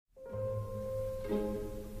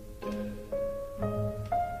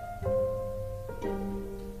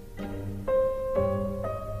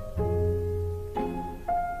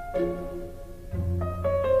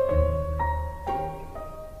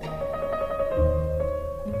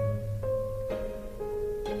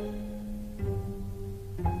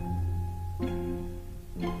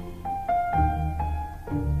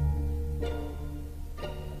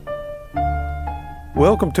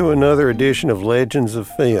Welcome to another edition of Legends of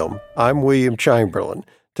Film. I'm William Chamberlain.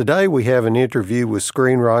 Today we have an interview with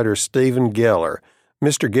screenwriter Stephen Geller.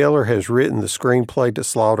 Mr. Geller has written the screenplay to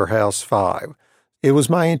Slaughterhouse-Five. It was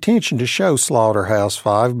my intention to show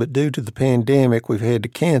Slaughterhouse-Five, but due to the pandemic, we've had to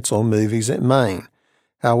cancel movies at Maine.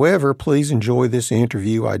 However, please enjoy this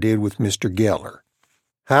interview I did with Mr. Geller.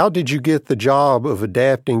 How did you get the job of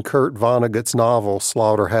adapting Kurt Vonnegut's novel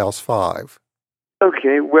Slaughterhouse-Five?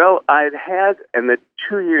 Okay, well, in the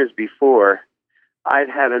 2 years before, I'd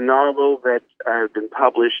had a novel that had been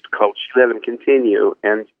published called She Let Him Continue,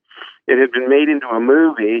 and it had been made into a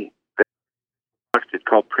movie that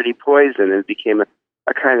called Pretty Poison, and it became a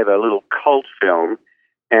kind of a little cult film,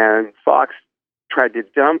 and Fox tried to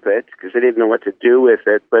dump it because they didn't know what to do with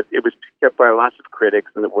it, but it was picked up by lots of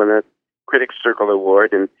critics, and it won a Critics' Circle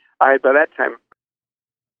Award, and by that time,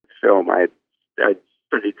 I'd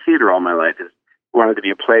studied theater all my life. Wanted to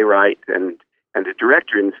be a playwright and a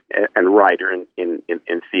director and writer in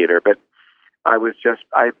theater, but I was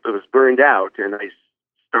burned out, and I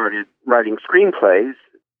started writing screenplays.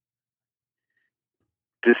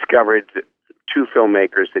 Discovered two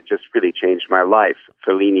filmmakers that just really changed my life.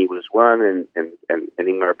 Fellini was one, and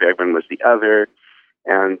Ingmar Bergman was the other.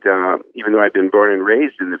 And even though I've been born and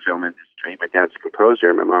raised in the film industry, my dad's a composer,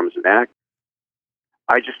 and my mom's an actor,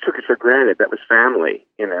 I just took it for granted. That was family,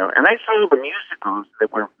 And I saw the musicals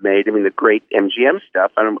that were made. I mean, the great MGM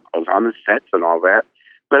stuff. I was on the sets and all that.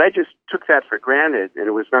 But I just took that for granted. And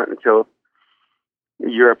it was not until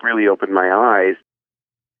Europe really opened my eyes,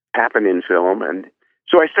 happened in film. And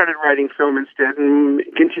so I started writing film instead and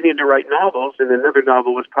continued to write novels. And another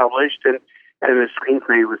novel was published, and the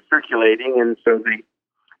screenplay was circulating. And so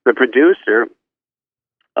the producer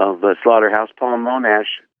of Slaughterhouse, Paul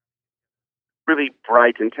Monash, really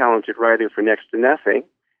bright and talented writer for next to nothing.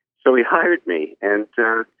 So he hired me, and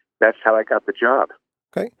that's how I got the job.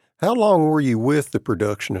 Okay. How long were you with the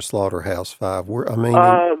production of Slaughterhouse-Five? It was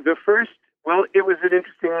an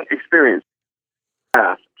interesting experience.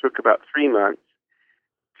 It took about 3 months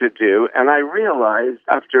to do, and I realized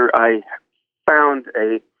after I found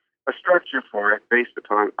a structure for it based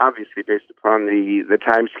upon the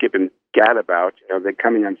time skip and gadabout, the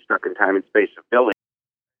coming unstuck in time and space of Billy,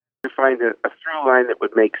 to find a through line that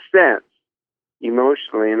would make sense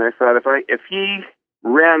emotionally. And I thought if he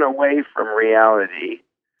ran away from reality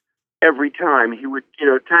every time, he would,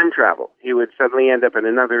 time travel. He would suddenly end up in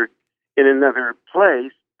another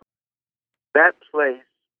place. That place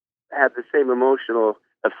had the same emotional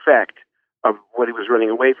effect of what he was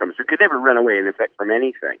running away from. So he could never run away, in effect, from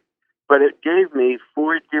anything. But it gave me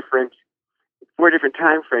four different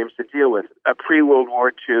time frames to deal with: a pre-World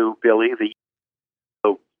War II Billy, the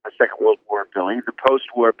Second World War Billy, the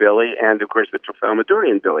post-war Billy, and of course the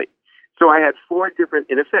Tralfamadorian Billy. So I had four different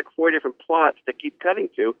plots to keep cutting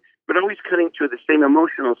to, but always cutting to the same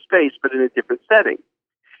emotional space, but in a different setting.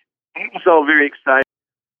 It was all very exciting,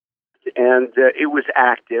 and it was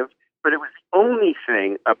active, but it was the only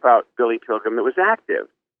thing about Billy Pilgrim that was active.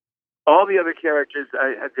 All the other characters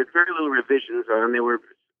I did very little revisions on. They were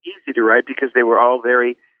easy to write because they were all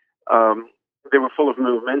very, they were full of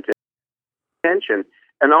movement and tension.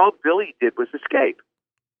 And all Billy did was escape.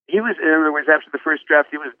 He was, in other words, after the first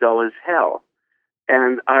draft, he was dull as hell.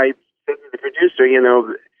 And I said to the producer,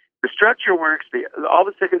 the structure works, all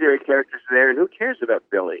the secondary characters are there, and who cares about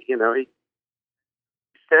Billy? He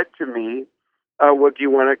said to me, well, do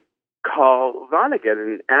you want to call Vonnegut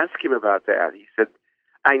and ask him about that? He said,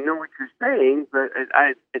 I know what you're saying, but and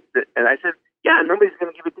I said, yeah, nobody's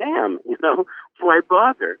going to give a damn, why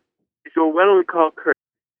bother? He said, well, why don't we call Kurt?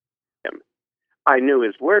 I knew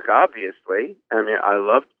his work, obviously. I mean, I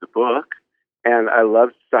loved the book, and I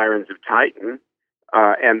loved Sirens of Titan,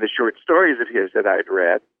 and the short stories of his that I'd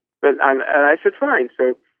read. And I said, fine.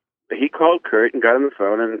 So he called Kurt and got on the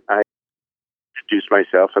phone, and I introduced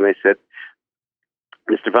myself, and I said,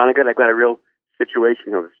 Mr. Vonnegut, I've got a real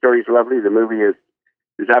situation. The story's lovely. The movie is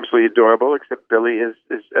absolutely adorable, except Billy is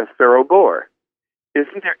a thorough bore.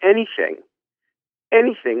 Isn't there anything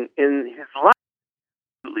in his life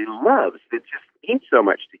he loves that just means so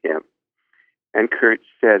much to him? And Kurt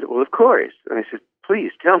said, well, of course. And I said,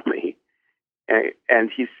 please tell me. And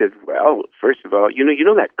he said, well, first of all, you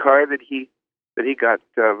know that car that he got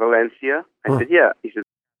Valencia? I said, yeah.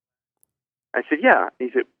 I said, yeah. He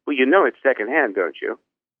said, well, it's secondhand, don't you?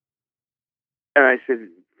 And I said,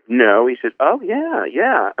 no. He said, oh,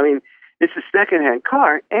 yeah. I mean, it's a secondhand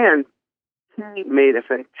car, and he made a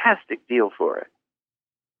fantastic deal for it.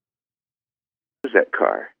 That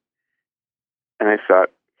car. And I thought,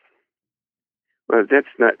 well,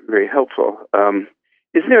 that's not very helpful.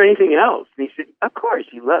 Isn't there anything else? And he said, of course,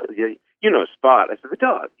 he Spot. I said, the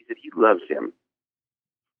dog. He said, he loves him.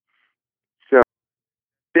 So,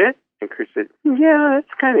 it? And Kurt said, yeah,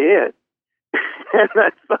 that's kind of it. And I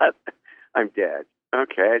thought, I'm dead.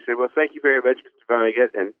 Okay. I said, well, thank you very much, Mr.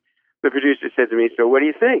 Vonnegut. And the producer said to me, so what do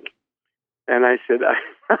you think? And I said,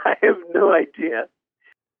 I have no idea.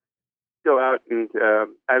 Go out and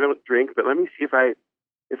I don't drink, but let me see if I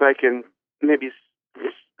can maybe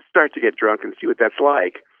start to get drunk and see what that's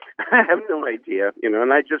like. I have no idea,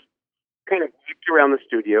 and I just kind of walked around the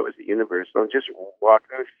studio. It was at Universal, and just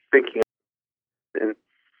walked, I was thinking, and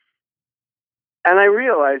I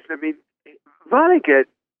realized, Vonnegut,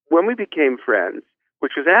 when we became friends,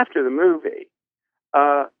 which was after the movie,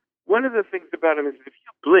 one of the things about him is if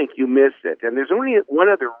you blink, you miss it. And there's only one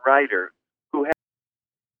other writer who has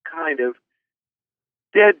kind of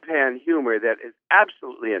deadpan humor that is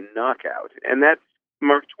absolutely a knockout, and that's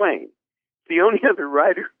Mark Twain. The only other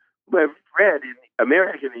writer who I've read in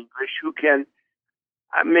American English who can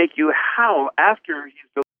make you howl after he's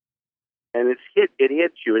delivered, and it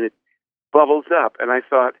hits you and it bubbles up. And I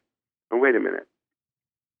thought, oh, wait a minute,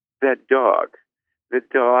 the dog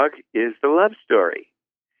is the love story.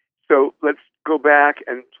 So let's go back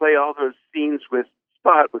and play all those scenes with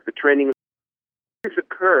Spot, with the training. Things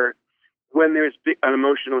occur when there's an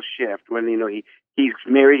emotional shift, when he's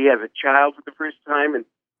married, he has a child for the first time,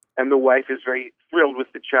 and the wife is very thrilled with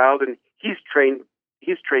the child, and he's trained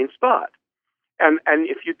Spot. And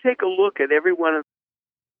if you take a look at everyone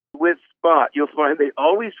with Spot, you'll find they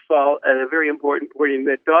always fall at a very important point. And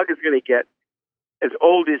that dog is going to get as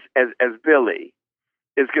old as Billy,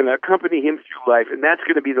 is going to accompany him through life, and that's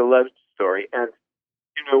going to be the love story. And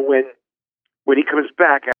when he comes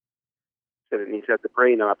back, and he's had the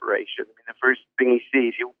brain operation, the first thing he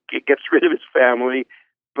sees, he gets rid of his family,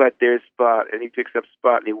 but there's Spot, and he picks up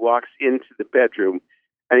Spot, and he walks into the bedroom,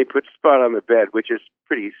 and he puts Spot on the bed, which is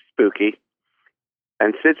pretty spooky,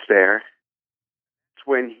 and sits there. It's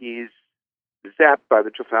when he's zapped by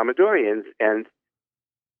the Tralfamadorians, and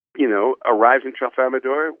arrives in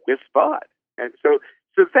Tralfamador with Spot. And so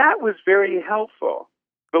that was very helpful.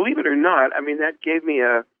 Believe it or not, that gave me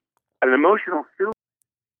an emotional feeling,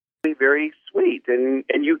 very sweet, and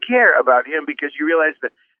you care about him because you realize the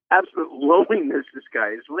absolute loneliness this guy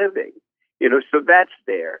is living. So that's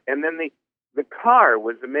there. And then the car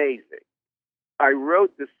was amazing. I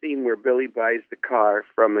wrote the scene where Billy buys the car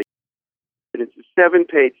from and it's a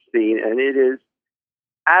 7-page scene, and it is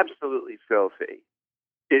absolutely filthy.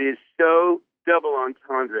 It is so double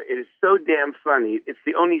entendre. It is so damn funny. It's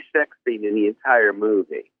the only sex scene in the entire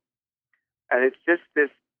movie. And it's just this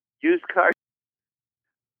used car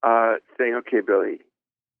saying, okay, Billy,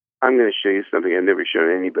 I'm going to show you something I've never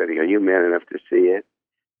shown anybody. Are you man enough to see it?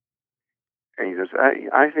 And he goes,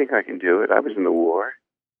 I think I can do it. I was in the war.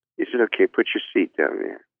 He said, okay, put your seat down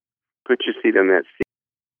there. Put your seat on that seat.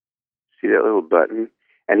 See that little button?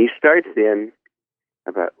 And he starts in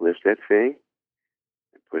about lift that thing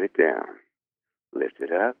and put it down. Lift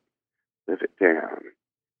it up, lift it down.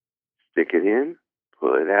 Stick it in,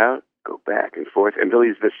 pull it out, go back and forth. And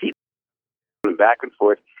Billy's the seat back and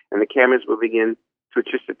forth, and the camera's moving in. So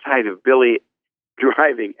it's just a tight of Billy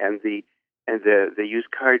driving and the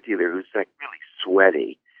used car dealer who's like really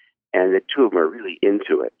sweaty, and the two of them are really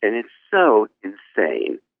into it, and it's so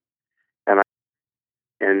insane.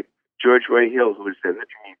 And George Roy Hill, who was in the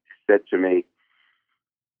dream, said to me,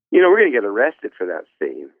 we're going to get arrested for that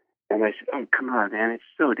scene. And I said, oh, come on, man, it's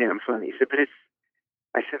so damn funny. He said,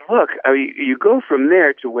 I said, look, you go from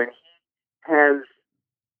there to when he has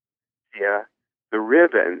the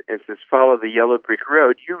ribbon and says, follow the yellow brick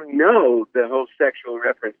road. The whole sexual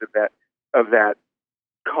reference of that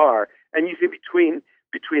car. And you see between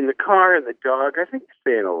the car and the dog, I think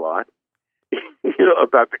you're saying a lot,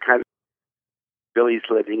 about the kind of Billy's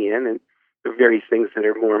living in and the various things that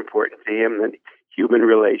are more important to him than human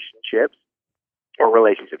relationships or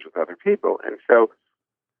relationships with other people. And so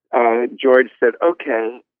George said,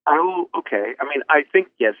 okay. I think,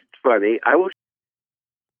 yes, it's funny. I will,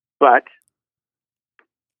 but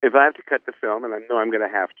if I have to cut the film, and I know I'm going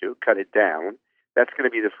to have to cut it down, that's going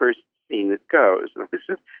to be the first scene that goes. And I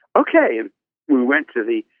said, okay. And I went to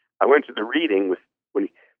the reading when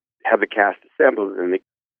he had the cast assembled, and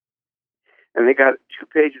they got 2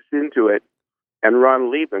 pages into it, and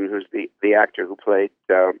Ron Liebman, who's the actor who played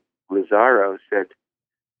Lazaro, said,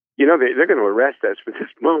 they're going to arrest us for this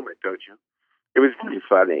moment, don't you? It was really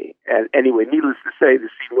funny. And anyway, needless to say, the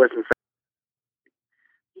scene wasn't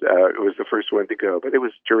it was the first one to go, but it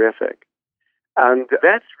was terrific. And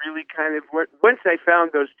that's really kind of what, once I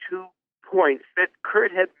found those 2 points that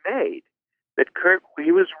Kurt had made,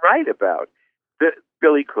 he was right about, that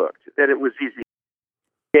Billy cooked, that it was easy.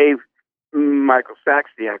 He gave Michael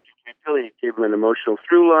Sachs, the actor, Billy, gave him an emotional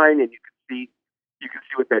through line, and you could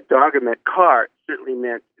see what that dog and that car certainly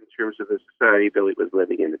meant in terms of the society Billy was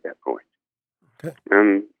living in at that point. Okay.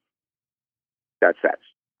 And that's that.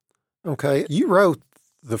 Okay. You wrote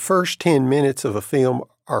the first 10 minutes of a film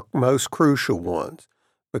are most crucial ones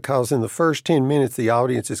because in the first 10 minutes, the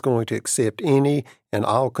audience is going to accept any and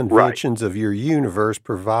all conventions of your universe,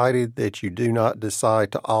 provided that you do not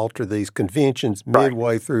decide to alter these conventions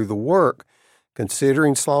midway through the work.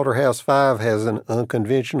 Considering Slaughterhouse-Five has an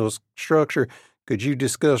unconventional structure, could you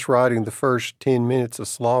discuss writing the first 10 minutes of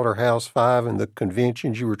Slaughterhouse-Five and the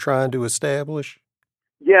conventions you were trying to establish?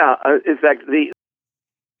 Yeah, in fact,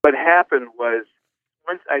 what happened was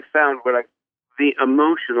once I found the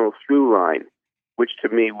emotional through line, which to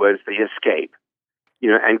me was the escape,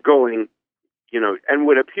 and going, and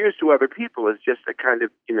what appears to other people is just a kind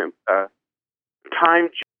of, time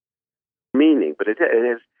meaning, but it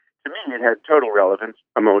has, to me, it had total relevance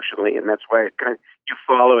emotionally, and that's why you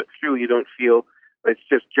follow it through. You don't feel it's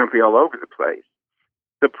just jumpy all over the place.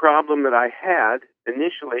 The problem that I had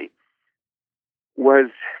initially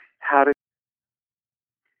was how to,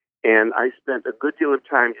 and I spent a good deal of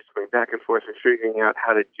time just going back and forth and figuring out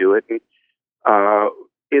how to do it. And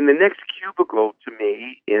in the next cubicle to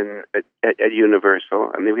me at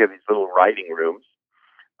Universal, I mean, we have these little writing rooms,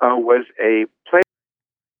 was a player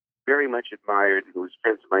very much admired who was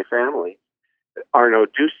friends of my family, Arno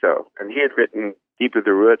Dusso, and he had written Deep of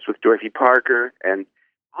the Roots with Dorothy Parker and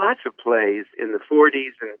lots of plays in the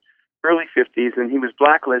 40s and early 50s, and he was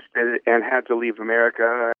blacklisted and had to leave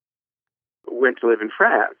America, went to live in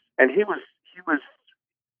France. And he was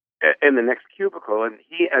in the next cubicle, and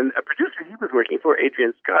he and a producer he was working for,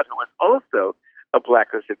 Adrian Scott, who was also a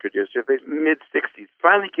blacklisted producer, in the mid-60s,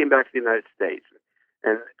 finally came back to the United States.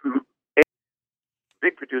 And a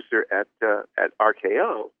big producer at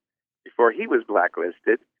RKO, before he was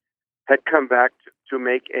blacklisted, had come back to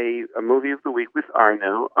make a movie of the week with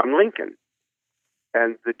Arno on Lincoln.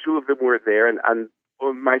 And the two of them were there, and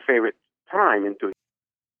my favorite time in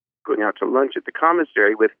going out to lunch at the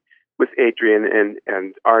commissary with Adrian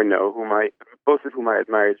and Arno, both of whom I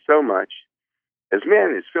admired so much as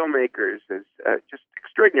men, as filmmakers, as just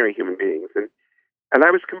extraordinary human beings. And I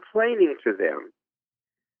was complaining to them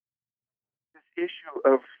this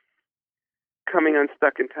issue of coming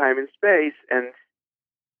unstuck in time and space and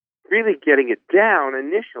really getting it down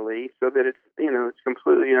initially so that it's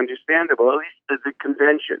completely understandable, at least as a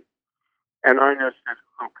convention. And Arno said,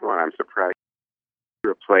 "Oh, come on, I'm surprised.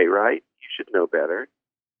 You're a playwright. You should know better."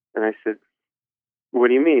 And I said, "What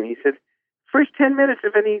do you mean?" He said, "First 10 minutes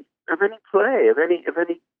of any play, of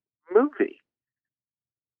any movie."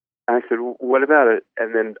 And I said, "Well, what about it?"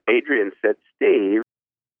 And then Adrian said, "Steve,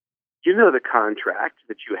 you know the contract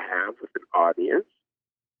that you have with an audience."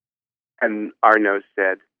 And Arno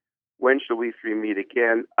said, "When shall we three meet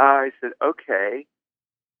again?" I said, "Okay,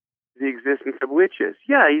 the existence of witches."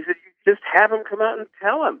 Yeah, he said, "You just have them come out and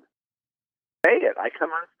tell them. Say it. I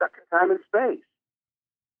come unstuck in time and space.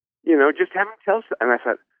 Just have them tell." And I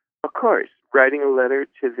thought, of course, writing a letter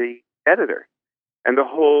to the editor, and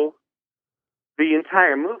the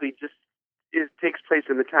entire movie just takes place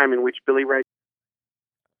in the time in which Billy writes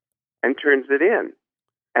and turns it in.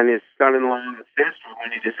 And his son-in-law and sister,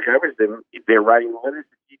 when he discovers them, they're writing letters.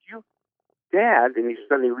 "Did you, Dad?" And he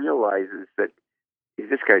suddenly realizes that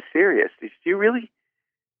this guy's serious.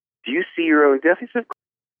 "Do you see your own death?" He said,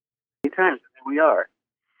 "Many times, and we are."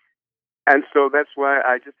 And so that's why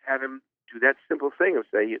I just had him do that simple thing of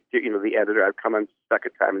say, the editor, I've come unstuck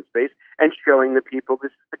in time and space, and showing the people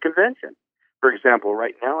this is the convention. For example,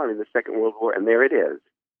 right now I'm in the Second World War, and there it is.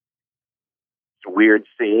 It's a weird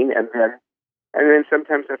scene, and then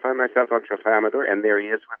sometimes I find myself on Trafalgar, and there he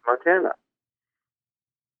is with Montana.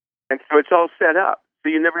 And so it's all set up, so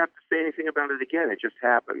you never have to say anything about it again. It just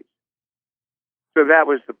happens. So that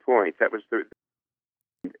was the point.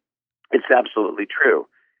 It's absolutely true.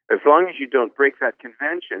 As long as you don't break that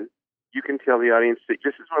convention, you can tell the audience that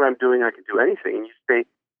this is what I'm doing. I can do anything, and you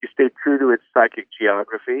stay true to its psychic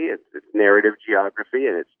geography, its narrative geography,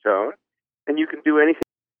 and its tone, and you can do anything.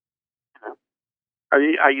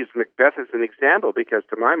 I use Macbeth as an example because,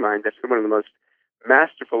 to my mind, that's one of the most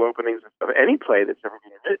masterful openings of any play that's ever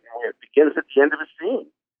been written, where it begins at the end of a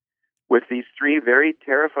scene with these three very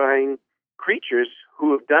terrifying creatures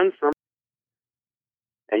who have done something,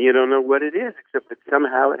 and you don't know what it is, except that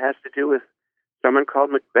somehow it has to do with someone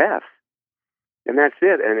called Macbeth. And that's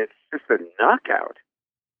it, and it's just a knockout.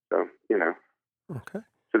 So, Okay.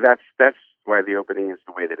 So that's why the opening is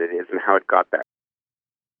the way that it is and how it got there.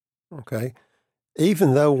 Okay.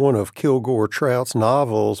 Even though one of Kilgore Trout's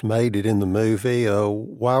novels made it in the movie,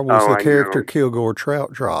 why was Oh, the I character know. Kilgore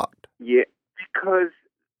Trout dropped? Yeah, because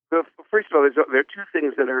first of all, there are two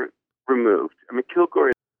things that are removed. I mean,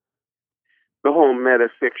 Kilgore, the whole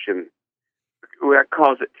metafiction that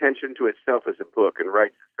calls attention to itself as a book and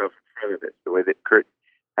writes itself in front of it, the way that Kurt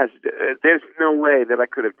has. There's no way that I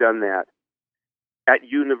could have done that at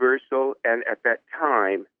Universal and at that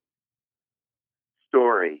time.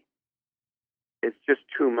 Story, it's just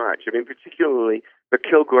too much. I mean, particularly the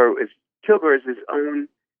Kilgore is his own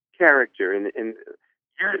character, and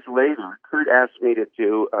years later, Kurt asked me to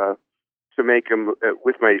do to make him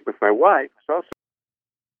with my wife. It's also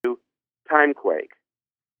do Timequake,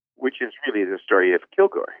 which is really the story of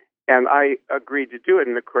Kilgore, and I agreed to do it.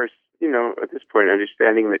 And of course, at this point,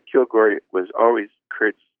 understanding that Kilgore was always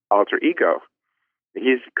Kurt's alter ego.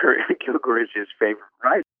 Kilgore is his favorite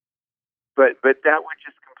writer, but that would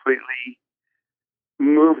just completely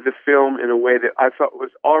move the film in a way that I thought was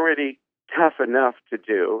already tough enough to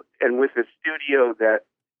do, and with a studio that,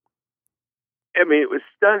 I mean, it was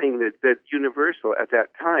stunning that Universal at that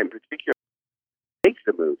time, particularly, make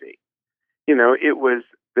the movie. It was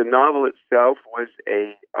the novel itself was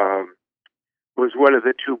one of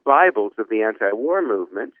the two Bibles of the anti-war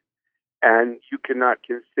movement, and you cannot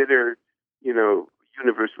consider,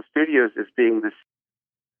 Universal Studios as being the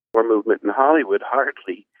war movement in Hollywood.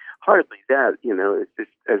 Hardly that. It's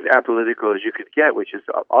just as apolitical as you could get, which is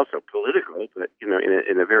also political, but in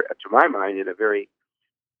a very, to my mind, in a very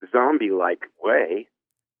zombie-like way,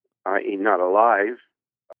 i.e., not alive.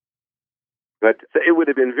 But so it would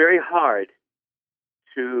have been very hard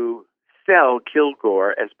to sell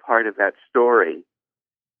Kilgore as part of that story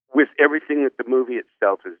with everything that the movie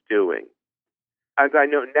itself is doing. As I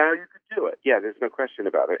know now, you could do it. Yeah, there's no question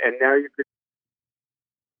about it. And now you could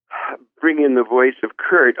bring in the voice of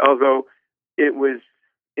Kurt, although it was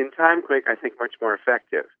in Timequake, I think, much more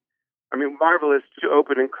effective. I mean, marvelous to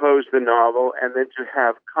open and close the novel and then to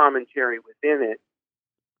have commentary within it.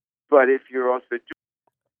 But if you're also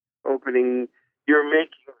opening, you're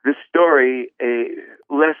making the story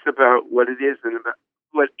less about what it is and about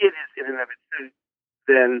what it is in and of itself,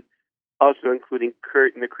 than also including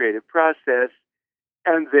Kurt in the creative process,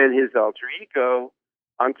 and then his alter ego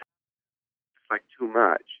on top. It's like too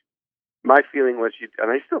much. My feeling was,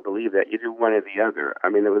 and I still believe that, you do one or the other. I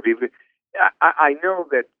mean, it would be. I know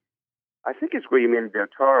that. I think it's Guillermo del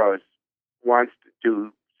Toro wants to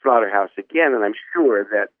do Slaughterhouse again, and I'm sure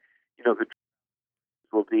that the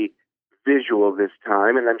will be visual this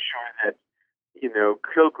time, and I'm sure that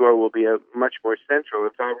Kilgore will be a much more central.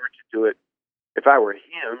 If I were to do it, if I were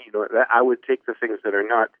him, I would take the things that are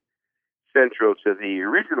not central to the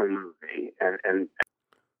original movie, and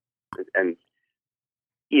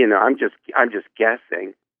I'm just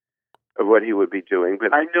guessing of what he would be doing.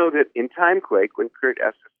 But I know that in Timequake, when Kurt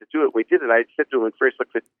asked us to do it, we did it. I said to him first,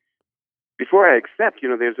 look, that before I accept,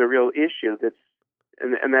 there's a real issue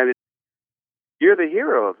and that is, you're the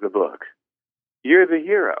hero of the book. You're the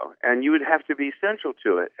hero, and you would have to be central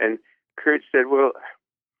to it. And Kurt said, well,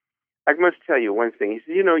 I must tell you one thing. He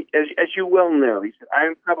said, as you well know, he said,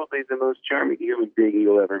 I'm probably the most charming human being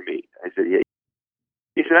you'll ever meet. I said, yeah.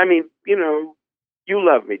 He said, I mean, you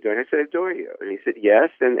love me, don't you? I said, I adore you. And he said, yes,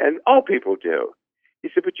 and all people do. He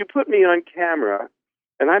said, but you put me on camera,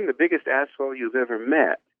 and I'm the biggest asshole you've ever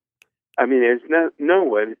met. I mean, there's no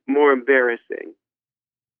one more embarrassing.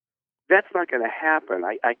 That's not going to happen.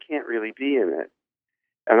 I can't really be in it.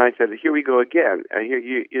 And I said, here we go again. I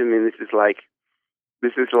mean, this is like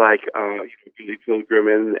Billy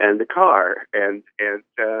Pilgrim and the car and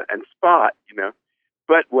Spot,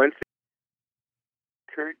 But once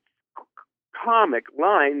Kurt's comic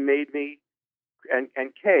line made me and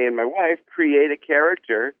Kay and my wife create a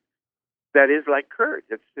character that is like Kurt.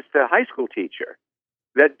 It's just a high school teacher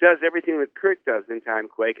that does everything that Kurt does in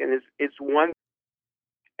Timequake, and it's one,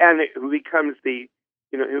 and who becomes the,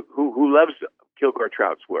 who loves Kilgore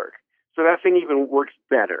Trout's work. So that thing even works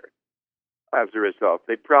better as a result.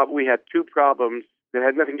 We had two problems that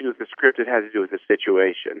had nothing to do with the script. It had to do with the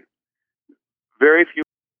situation. Very few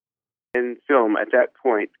in film at that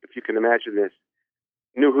point, if you can imagine this,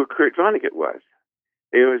 knew who Kurt Vonnegut was.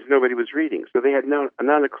 Nobody was reading, so they had not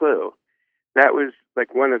a clue. That was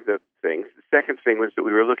like one of the things. The second thing was that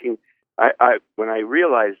we were looking. When I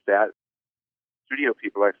realized that, studio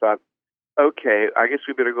people, I thought, okay, I guess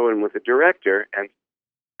we better go in with a director. And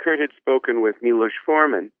Kurt had spoken with Milos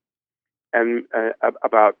Forman and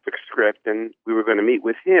about the script, and we were going to meet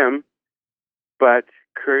with him. But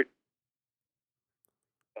Kurt,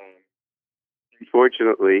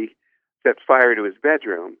 unfortunately, set fire to his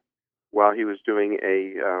bedroom while he was doing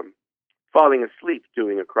a falling asleep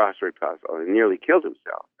doing a crossword puzzle and nearly killed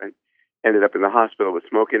himself and ended up in the hospital with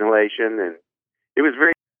smoke inhalation. And it was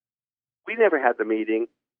very, we never had the meeting.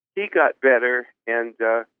 He got better and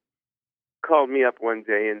called me up one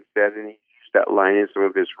day and said, and he used that line in some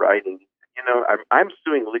of his writing, you know, I'm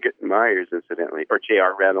suing Liggett and Myers, incidentally, or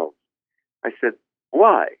J.R. Reynolds. I said,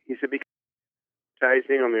 why? He said, because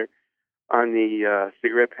advertising on the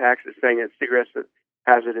cigarette packs is saying that cigarettes are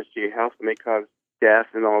hazardous to your health and may cause death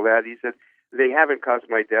and all that. He said, they haven't caused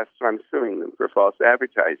my death, so I'm suing them for false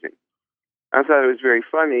advertising. I thought it was very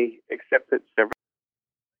funny, except that several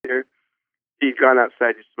years later, he'd gone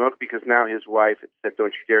outside to smoke because now his wife had said,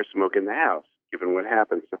 don't you dare smoke in the house, given what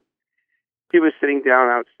happened. So he was sitting down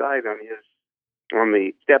outside on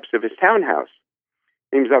the steps of his townhouse.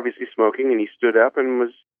 He was obviously smoking, and he stood up and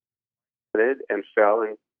was and fell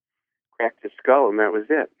and cracked his skull, and that was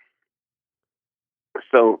it.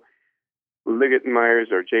 So Liggett and Myers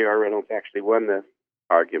or J.R. Reynolds actually won the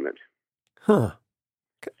argument. Huh.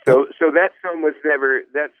 So that film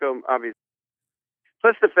obviously,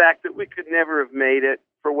 plus the fact that we could never have made it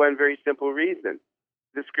for one very simple reason.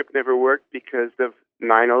 The script never worked because of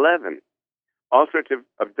 9/11. All sorts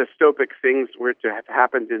of dystopic things were to have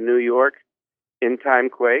happened in New York in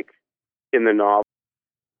Timequake, in the novel.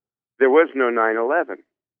 There was no 9/11.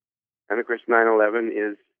 And of course, 9/11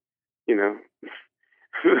 is, you know,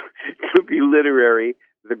 to be literary,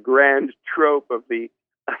 the grand trope of the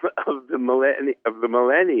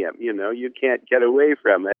millennium. You know, you can't get away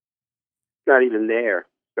from it. It's not even there.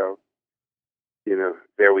 So, you know,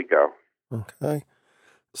 there we go. Okay.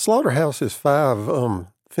 Slaughterhouse's 5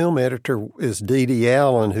 film editor is Dee Dee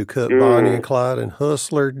Allen, who cut Bonnie and Clyde and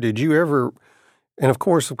Hustler. Did you ever, and of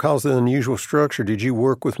course, because of the unusual structure, did you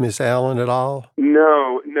work with Miss Allen at all? No.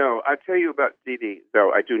 I'll tell you about Dee Dee,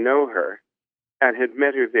 though. I do know her and had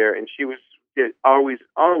met her there, and she was always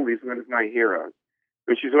one of my heroes.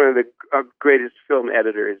 I mean, she's one of the greatest film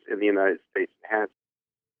editors in the United States. Had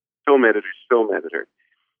film editor.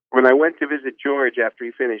 When I went to visit George after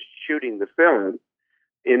he finished shooting the film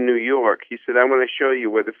in New York, he said, I want to show you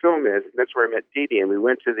where the film is. And that's where I met Dee Dee, and we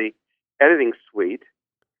went to the editing suite.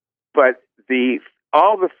 But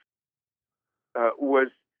all the was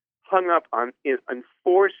hung up on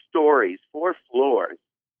 4 stories, 4 floors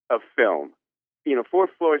of film. You know, 4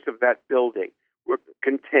 floors of that building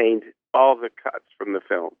contained all the cuts from the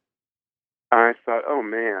film. And I thought, oh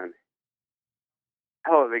man,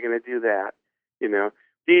 how are they going to do that? You know,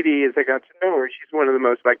 Dee Dee, as I got to know her, she's one of the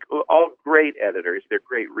most, like, all great editors. They're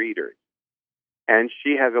great readers. And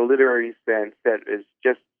she has a literary sense that is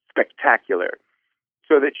just spectacular.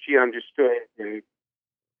 So that she understood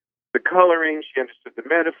the coloring, she understood the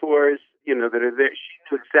metaphors, you know, that are there. She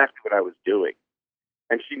knew exactly what I was doing.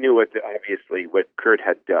 And she knew obviously what Kurt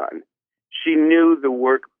had done. She knew the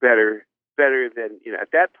work better than, you know,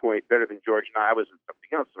 at that point, better than George and I was in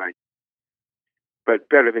something else, right? But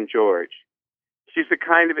better than George. She's the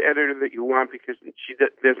kind of editor that you want because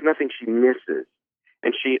there's nothing she misses.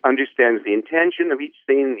 And she understands the intention of each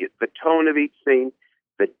scene, the tone of each scene,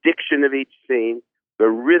 the diction of each scene, the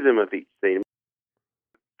rhythm of each scene.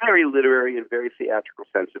 Very literary and very theatrical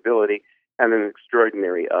sensibility and an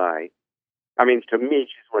extraordinary eye. I mean, to me,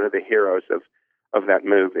 she's one of the heroes of that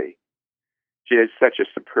movie. She did such a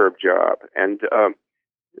superb job. And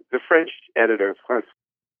the French editor, France,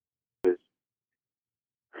 is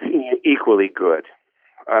equally good.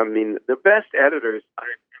 I mean, the best editors I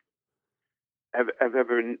have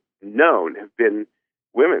ever known have been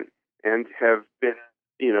women and have been,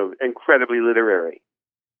 you know, incredibly literary,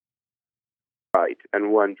 right,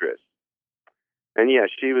 and wondrous. And yeah,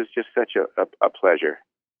 she was just such a pleasure.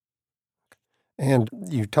 And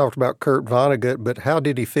you talked about Kurt Vonnegut, but how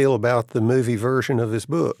did he feel about the movie version of his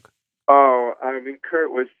book? Oh, I mean, Kurt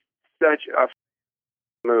was such a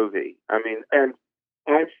movie. I mean, and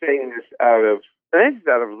I'm saying this out of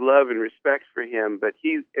love and respect for him, but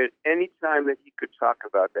at any time that he could talk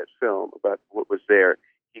about that film, about what was there,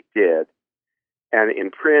 he did. And in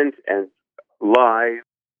print and live,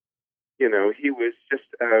 you know, he was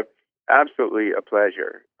just absolutely a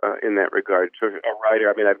pleasure in that regard. To a writer,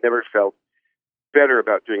 I mean, I've never felt better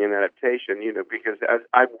about doing an adaptation, you know, because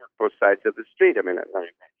I've worked both sides of the street. I mean,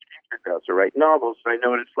 I also write novels, so I know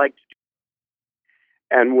what it's like to do.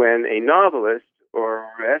 And when a novelist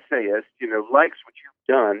or essayist, you know, likes what you've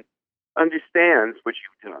done, understands what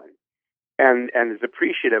you've done, and is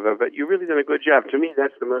appreciative of it, you really done a good job. To me,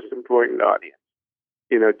 that's the most important audience.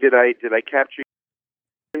 You know, did I capture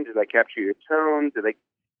you? Did I capture your tone? Did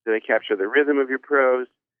I capture the rhythm of your prose?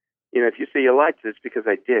 You know, if you say you liked this, because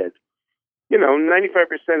I did. You know,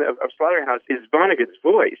 95% of Slaughterhouse is Vonnegut's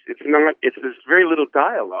voice. It's not. It's this very little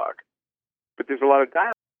dialogue. but there's a lot of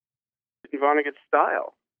dialogue in Vonnegut's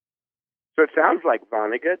style. So it sounds like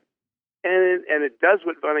Vonnegut, and it does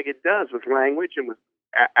what Vonnegut does with language and with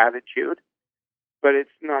attitude, but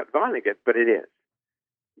it's not Vonnegut, but it is.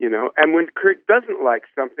 And when Kurt doesn't like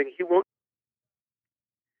something, he won't.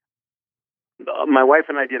 My wife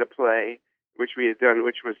and I did a play, which we did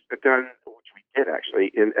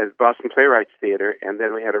actually at Boston Playwrights Theater, and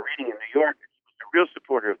then we had a reading in New York. He was a real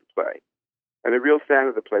supporter of the play and a real fan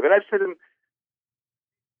of the play. But I've said him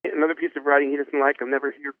another piece of writing he doesn't like, I'll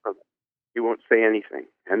never hear from him. He won't say anything,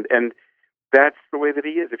 and that's the way that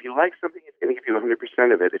he is. If he likes something, he's going to give you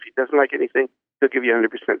 100% of it. If he doesn't like anything, he'll give you 100%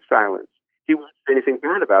 silence. He won't say anything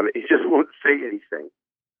bad about it. He just won't say anything.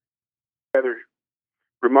 Rather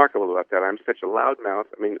remarkable about that. I'm such a loudmouth.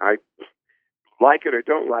 I mean, I like it or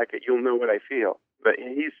don't like it, you'll know what I feel. But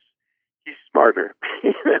he's smarter.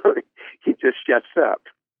 He just shuts up.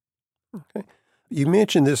 Okay. You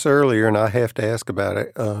mentioned this earlier, and I have to ask about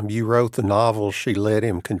it. You wrote the novel She Let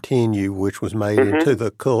Him Continue, which was made into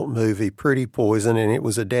the cult movie Pretty Poison, and it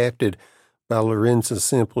was adapted by Lorenzo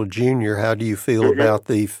Semple Jr. How do you feel about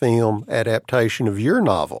the film adaptation of your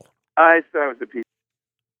novel? I thought it was a piece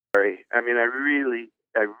of story. I mean, I really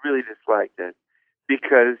disliked it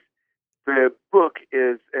because the book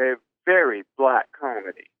is a very black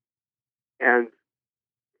comedy. And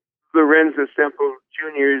Lorenzo Semple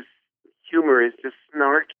Jr.'s humor is just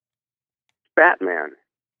snarky. Batman,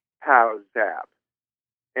 pow, zap.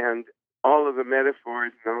 And all of the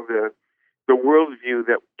metaphors and all the worldview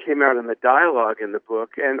that came out in the dialogue in the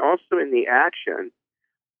book and also in the action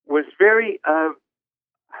was very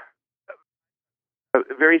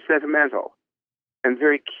sentimental and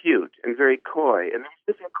very cute and very coy. And there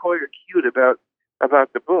was nothing coy or cute about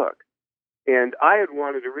the book. And I had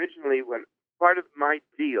wanted originally, when part of my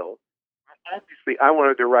deal, obviously I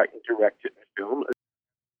wanted to write and direct it in film,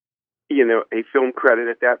 a film credit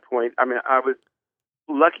at that point. I mean, I was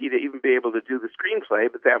lucky to even be able to do the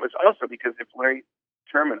screenplay, but that was also because if Larry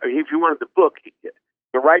Terman, if he wanted the book,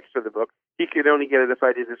 the rights to the book, he could only get it if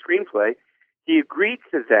I did the screenplay. He agreed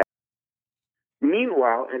to that.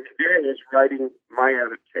 Meanwhile, and Darren is writing my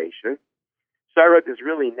adaptation. So I wrote this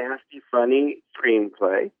really nasty, funny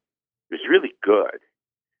screenplay. It was really good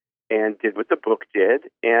and did what the book did.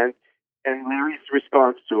 And Larry's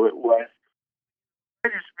response to it was,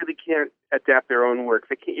 writers really can't adapt their own work.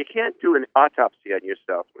 You can't do an autopsy on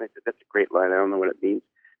yourself. And I said, that's a great line. I don't know what it means.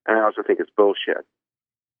 And I also think it's bullshit.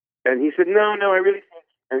 And he said, no, I really think.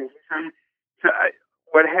 And he said,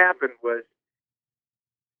 what happened was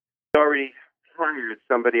he already hired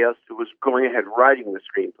somebody else who was going ahead writing the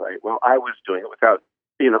screenplay. Well, I was doing it without,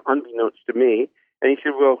 unbeknownst to me. And he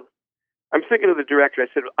said, well, I'm thinking of the director. I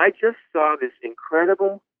said, I just saw this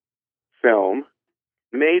incredible film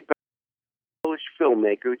made by a Polish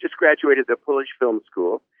filmmaker who just graduated the Polish film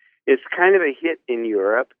school. It's kind of a hit in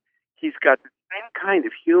Europe. He's got the same kind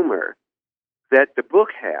of humor that the book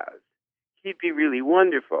has. He'd be really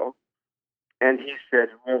wonderful. And he said,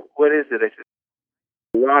 well, what is it? I said,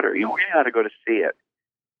 Water. You really ought to go to see it.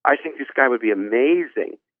 I think this guy would be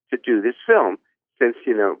amazing to do this film since,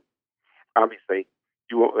 obviously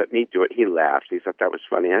you won't let me do it. He laughed. He thought that was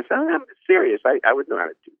funny. I said, I'm serious. I would know how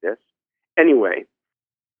to do this. Anyway,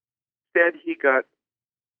 instead he got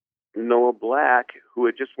Noah Black, who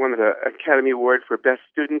had just won an Academy Award for Best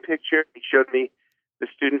Student Picture. He showed me the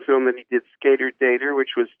student film that he did, Skater Dater,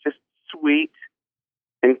 which was just sweet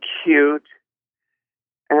and cute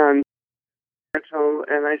and gentle.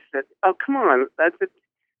 And I said, oh, come on.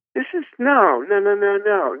 This is, no,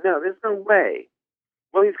 there's no way.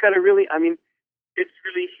 Well, he's got it's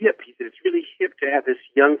really hip. He said, it's really hip to have this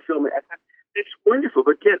young film. I said, it's wonderful,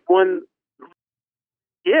 but get one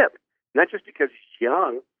hip, not just because he's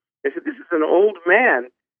young. I said, this is an old man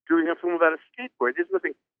doing a film about a skateboard. There's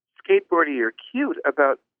nothing skateboardy or cute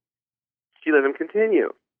about She Let Him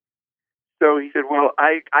Continue. So he said, well,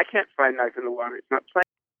 I can't find Knife in the Water. It's not playing.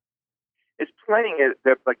 It's playing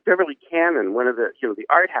at like Beverly Cannon, one of the, the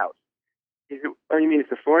art house. He said, oh, you mean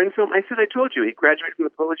it's a foreign film? I said, I told you, he graduated from the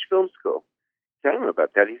Polish Film School. I said, I don't know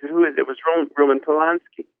about that. He said, who is it? It was Roman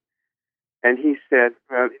Polanski. And he said,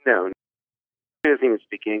 well, no, he doesn't even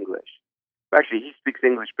speak English. Actually, he speaks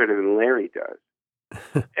English better than Larry does.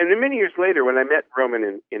 And then many years later, when I met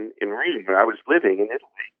Roman in Rome, where I was living in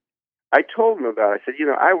Italy, I told him about it. I said,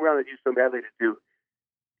 I wanted you so badly to do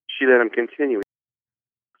She Let Him Continue.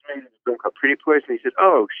 He was a film called Pretty Poison. He said,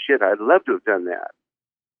 oh, shit, I'd love to have done that.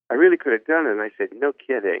 I really could have done it. And I said, no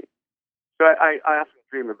kidding. So I often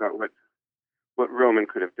dream about what Roman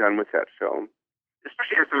could have done with that film.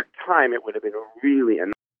 Especially at the time, it would have been really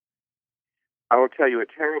I will tell you a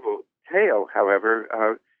terrible tale,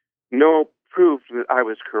 however. Noel proved that I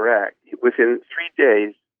was correct. Within 3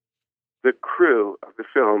 days, the crew of the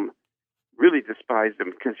film really despised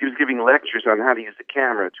him because he was giving lectures on how to use a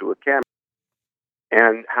camera to a camera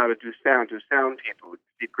and how to do sound to sound people.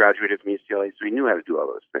 He graduated from UCLA, so he knew how to do all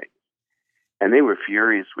those things. And they were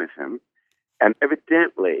furious with him. And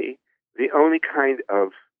evidently, the only kind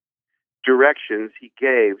of directions he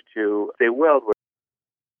gave to say Weld was,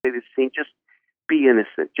 say this scene, just be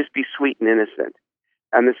innocent, just be sweet and innocent.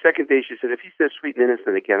 And the second day she said, if he says sweet and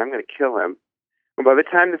innocent again, I'm going to kill him. And by the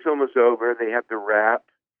time the film was over, they had the wrap.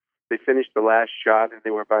 They finished the last shot, and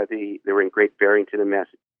they were in Great Barrington in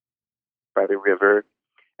Massachusetts, by the river.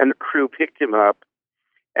 And the crew picked him up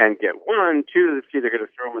and get 1, 2, 3, they're going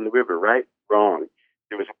to throw him in the river, right? Wrong.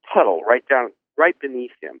 There was a puddle right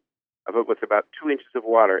beneath him with about 2 inches of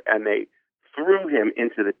water, and they threw him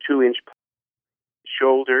into the 2-inch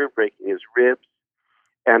shoulder, breaking his ribs.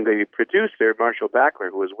 And the producer, Marshall Backler,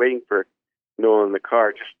 who was waiting for Noel in the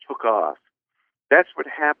car, just took off. That's what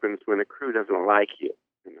happens when a crew doesn't like you.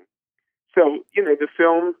 So, the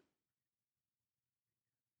film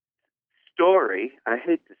story, I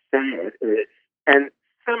hate to say it, and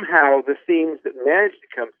somehow the themes that managed to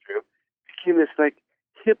come through became this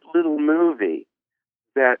hip little movie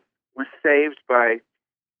that was saved by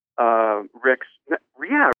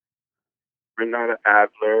Renata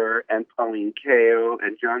Adler and Pauline Kael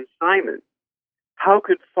and John Simon. How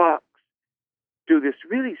could Fox do this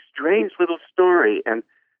really strange little story? And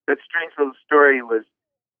that strange little story was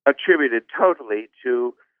attributed totally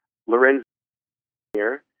to Lorenzo.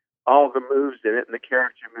 All the moves in it and the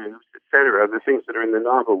character moves, etc., the things that are in the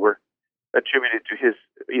novel were attributed to his,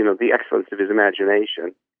 the excellence of his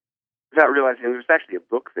imagination, without realizing there was actually a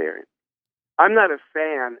book there. I'm not a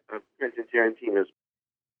fan of Quentin Tarantino's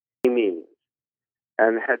means,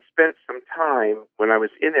 and had spent some time when I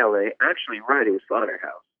was in LA actually writing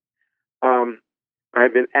Slaughterhouse. I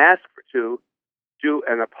had been asked to do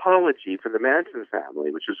an apology for the Manson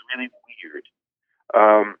family, which was really weird.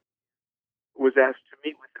 Was asked to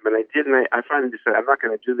meet with them, and I did, and I finally decided I'm not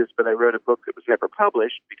going to do this, but I wrote a book that was never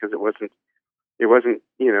published because it wasn't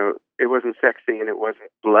sexy and it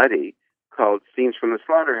wasn't bloody, called Scenes from the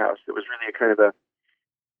Slaughterhouse. It was really a kind of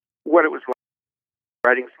what it was like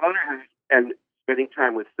writing Slaughterhouse and spending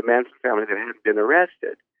time with the Manson family that hadn't been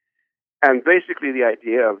arrested. And basically the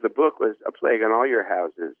idea of the book was a plague on all your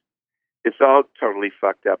houses. It's all totally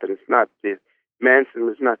fucked up, and Manson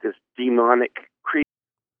was not this demonic creature,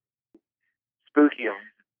 spooky on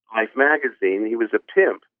Life magazine. He was a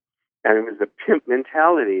pimp, and it was a pimp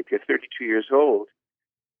mentality. If you're 32 years old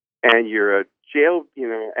and you're a jail,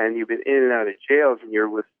 and you've been in and out of jails, and you're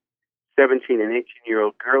with 17 and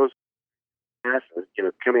 18-year-old girls,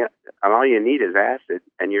 coming out, and all you need is acid,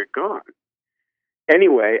 and you're gone.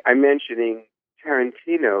 Anyway, I'm mentioning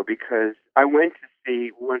Tarantino because I went to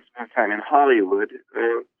see Once Upon a Time in Hollywood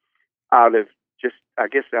out of a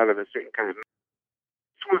certain kind of,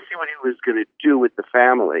 just want to see what he was going to do with the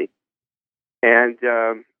family. And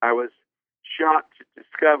I was shocked to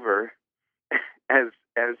discover, as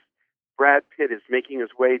Brad Pitt is making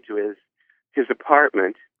his way to his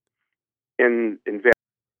apartment in Van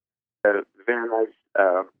Nuys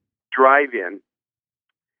drive-in,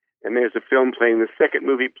 and there's a film playing. The second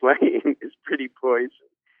movie playing is Pretty Poison,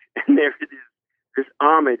 and there it is. This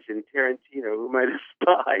homage in Tarantino, whom I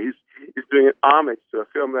despise, is doing an homage to a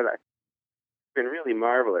film that I've been really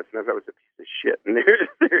marvelous, and I thought it was a piece of shit. And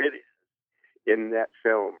there it is in that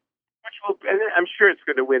film, and I'm sure it's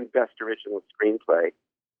going to win Best Original Screenplay.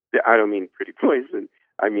 I don't mean Pretty Poison.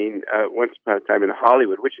 I mean Once Upon a Time in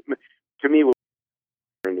Hollywood, which to me will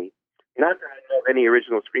be not that I know of any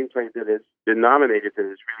original screenplay that has been nominated that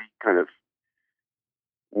is really kind of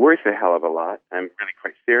worth a hell of a lot. I'm really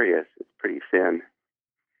quite serious. It's pretty thin.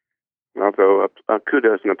 Although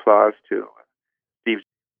kudos and applause to Steve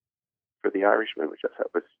for The Irishman, which I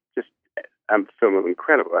thought was just a film of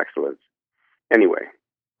incredible excellence. Anyway.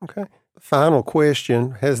 Okay. Final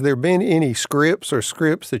question. Has there been any scripts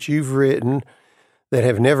that you've written that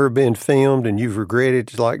have never been filmed and you've regretted?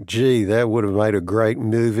 It's like, gee, that would have made a great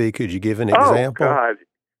movie. Could you give an example? Oh, God.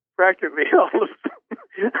 Practically all of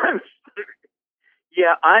them. I'm sorry.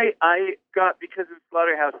 Yeah, I got, because of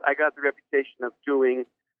Slaughterhouse, I got the reputation of doing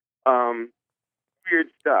weird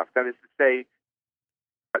stuff. That is to say,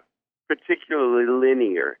 particularly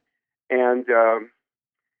linear. And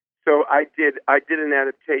so I did an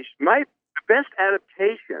adaptation. The best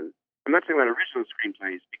adaptation, I'm not talking about original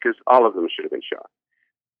screenplays because all of them should have been shot,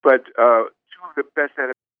 but two of the best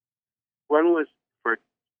adaptations. One was for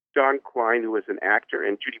Don Quine, who was an actor,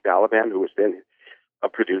 and Judy Balaban, who was then a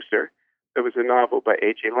producer. There was a novel by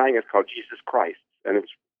A.J. Lang. It's called Jesus Christ, and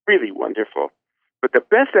it's really wonderful. But the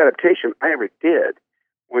best adaptation I ever did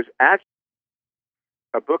was actually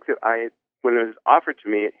a book that when it was offered to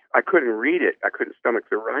me, I couldn't read it. I couldn't stomach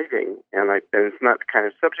the writing, and it's not the kind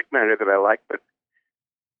of subject matter that I like. But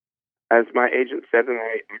as my agent said, and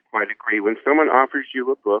I quite agree, when someone offers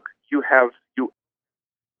you a book, you have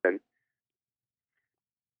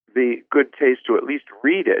the good taste to at least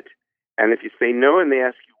read it. And if you say no and they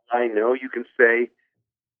ask you why no, you can say,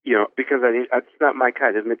 because it's not my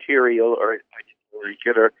kind of material, or I didn't like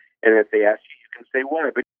it, and if they ask you, you can say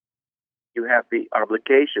why. But you have the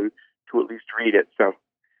obligation to at least read it. So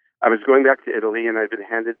I was going back to Italy, and I'd been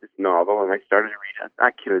handed this novel, and I started to read it.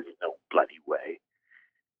 I kid, there's no bloody way.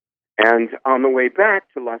 And on the way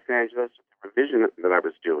back to Los Angeles, the revision that I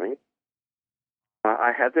was doing,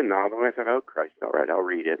 I had the novel, and I thought, oh, Christ, all right, I'll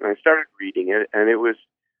read it. And I started reading it, and it was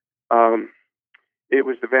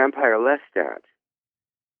The Vampire Lestat.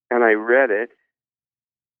 And I read it,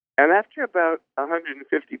 and after about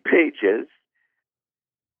 150 pages,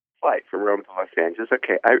 flight from Rome to Los Angeles,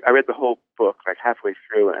 okay, I read the whole book, like halfway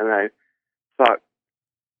through, and I thought,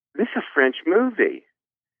 this is a French movie.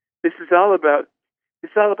 This is all about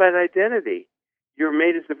identity. You're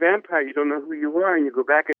made as a vampire, you don't know who you are, and you go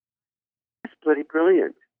back and it's bloody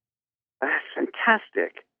brilliant. That's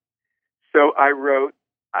fantastic. So I wrote,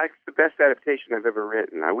 it's the best adaptation I've ever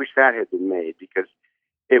written. I wish that had been made because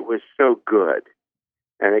it was so good.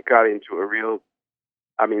 And it got into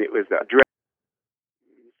it was a direct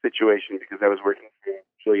situation because I was working for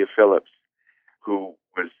Julia Phillips, who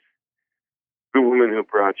was the woman who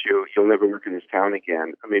brought You'll Never Work in This Town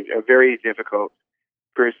Again. I mean, a very difficult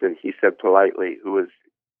person, he said politely, who was,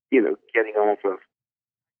 getting off of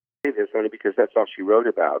this only because that's all she wrote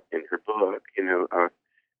about in her book.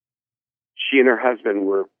 She and her husband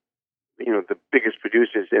were, the biggest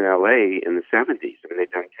producers in LA in the 70s. I mean,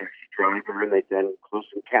 they'd done Taxi Driver and they'd done Close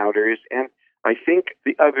Encounters. And I think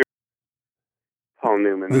the other Paul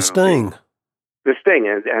Newman. The Sting. The Sting,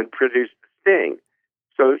 and produced The Sting.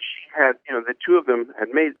 So she had, the two of them had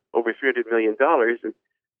made over $300 million, and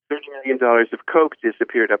 $30 million of coke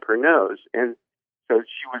disappeared up her nose. And so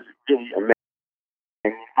she was really amazing.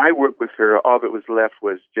 And when I worked with her, all that was left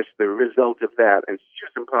was just the result of that, and she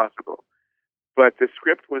was impossible. But the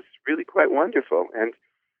script was really quite wonderful, and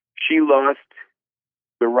she lost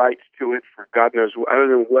the rights to it for God knows what. I don't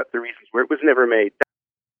know what the reasons were. It was never made. That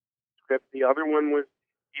script. The other one was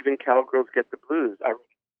Even Cowgirls Get the Blues. I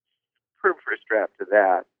wrote the first draft to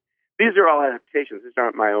that. These are all adaptations. These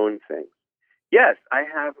aren't my own things. Yes, I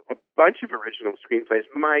have a bunch of original screenplays.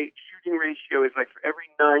 My shooting ratio is like for every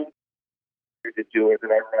 9 to do it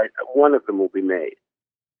that I write, one of them will be made.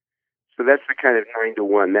 So that's the kind of 9 to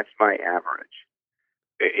 1. That's my average.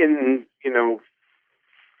 In,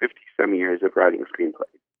 50-some years of writing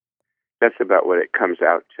screenplays. That's about what it comes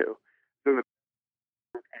out to. So the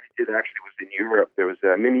I did actually was in Europe. There was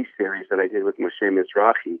a mini-series that I did with Moshe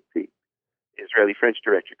Mizrahi, the Israeli-French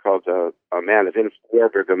director, called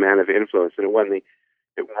Warburg, A Man of Influence, and it won the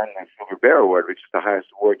Silver Bear Award, which is the highest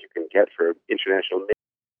award you can get for international.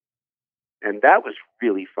 And that was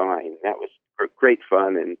really fine. That was great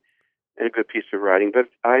fun and a good piece of writing. But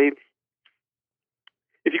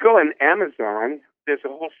if you go on Amazon, there's a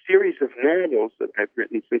whole series of novels that I've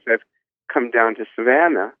written since I've come down to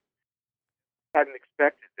Savannah. I hadn't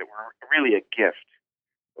expected that were really a gift.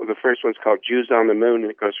 Well, the first one's called Jews on the Moon,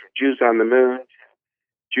 and it goes from Jews on the Moon to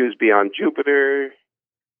Jews Beyond Jupiter,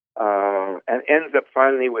 and ends up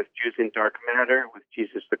finally with Jews in Dark Matter, with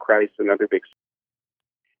Jesus the Christ, another big.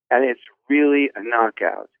 And it's really a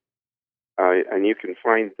knockout. And you can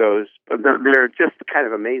find those. They're just kind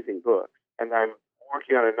of amazing books. And I'm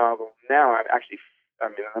working on a novel now.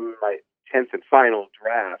 I'm in my 10th and final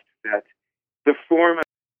draft. That the form is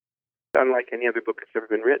unlike any other book that's ever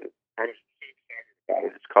been written. I'm so excited about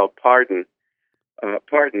it. It's called Pardon,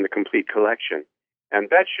 the Complete Collection. And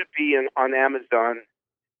that should be on Amazon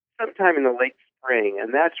sometime in the late spring.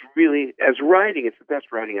 And that's really, as writing, it's the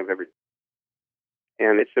best writing I've ever done.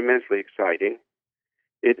 And it's immensely exciting.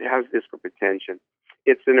 It has disparate attention.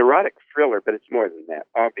 It's an erotic thriller, but it's more than that,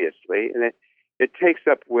 obviously. And it takes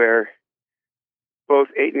up where both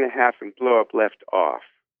 8.5 and Blow Up left off.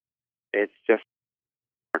 It's just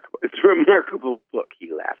remarkable. It's a remarkable book,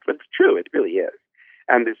 he laughed. But it's true, it really is.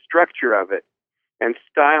 And the structure of it and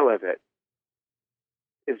style of it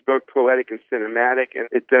is both poetic and cinematic, and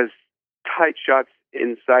it does tight shots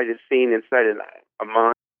inside a scene, inside a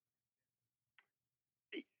mind.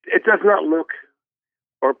 It does not look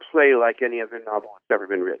or play like any other novel that's ever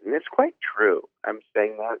been written. It's quite true. I'm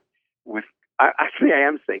saying that I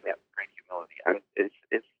am saying that with great humility.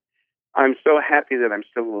 I'm so happy that I'm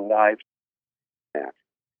still alive.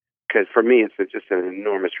 because for me, it's just an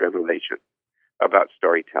enormous revelation about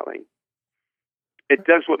storytelling. It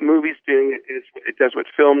does what movies do. It does what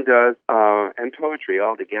film does, and poetry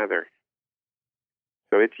all together.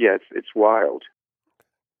 So it's wild.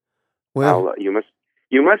 Well, you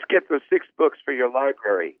must get those 6 books for your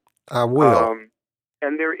library. I will.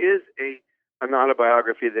 And there is an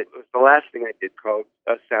autobiography that was the last thing I did called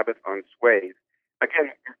A Sabbath on Swave.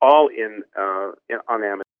 Again, all on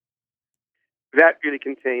Amazon. That really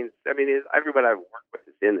contains. I mean, everybody I've worked with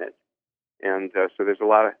is in it, and so there's a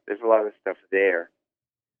lot of stuff there.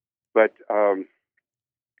 But I'm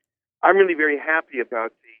really very happy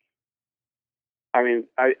about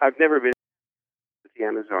I've never been to the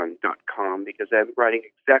Amazon.com because I'm writing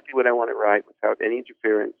exactly what I want to write without any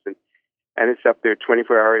interference, and it's up there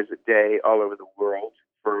 24 hours a day all over the world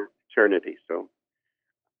for eternity. So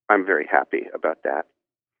I'm very happy about that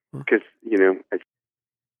because, it's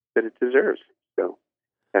that it deserves. So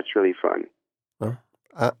that's really fun. Well,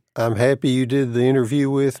 I'm happy you did the interview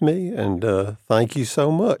with me, and thank you so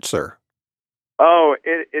much, sir. Oh,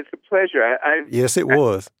 it's a pleasure. Yes, it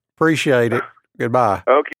was. Appreciate it. Goodbye.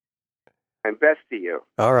 Okay. And best to you.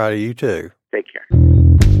 All righty, you too. Take care.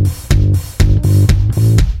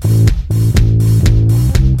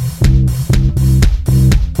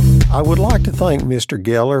 I would like to thank Mr.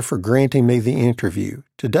 Geller for granting me the interview.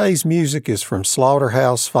 Today's music is from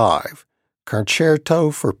Slaughterhouse 5, Concerto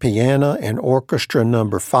for Piano and Orchestra No.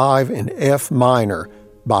 5 in F minor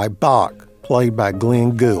by Bach, played by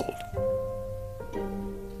Glenn Gould.